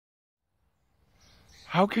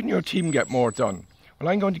How can your team get more done? Well,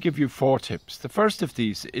 I'm going to give you 4 tips. The first of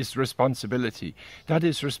these is responsibility. That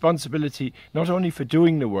is responsibility not only for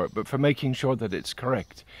doing the work, but for making sure that it's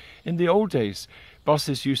correct. In the old days,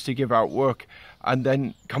 bosses used to give out work and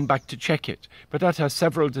then come back to check it. But that has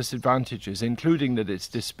several disadvantages, including that it's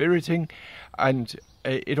dispiriting, and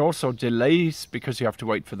it also delays because you have to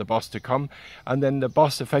wait for the boss to come, and then the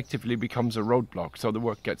boss effectively becomes a roadblock, so the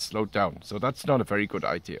work gets slowed down. So that's not a very good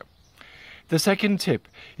idea. The second tip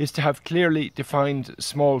is to have clearly defined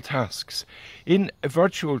small tasks. In a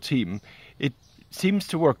virtual team, it seems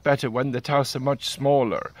to work better when the tasks are much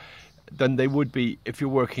smaller than they would be if you're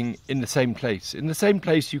working in the same place. In the same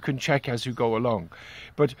place, you can check as you go along.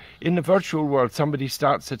 But in the virtual world, somebody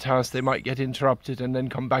starts a task, they might get interrupted and then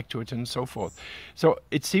come back to it and so forth. So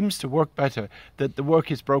it seems to work better that the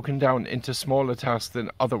work is broken down into smaller tasks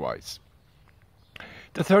than otherwise.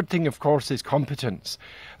 The third thing, of course, is competence.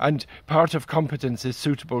 And part of competence is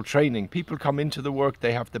suitable training. People come into the work,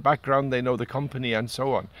 they have the background, they know the company and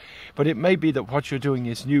so on. But it may be that what you're doing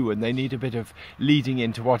is new and they need a bit of leading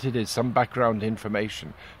into what it is, some background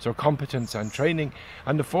information. So competence and training.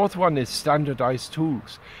 And the fourth one is standardized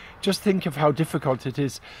tools. Just think of how difficult it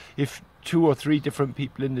is if 2 or 3 different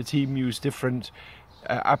people in the team use different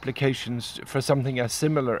applications for something as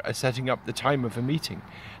similar as setting up the time of a meeting.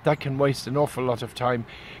 That can waste an awful lot of time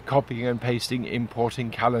copying and pasting, importing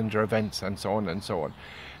calendar events and so on and so on.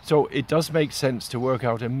 So it does make sense to work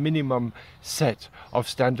out a minimum set of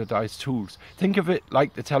standardized tools. Think of it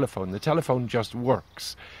like the telephone. The telephone just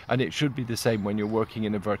works, and it should be the same when you're working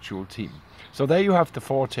in a virtual team. So there you have the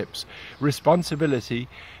 4 tips: responsibility,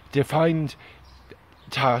 defined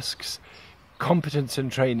tasks, competence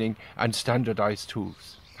and training, and standardized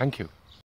tools. Thank you.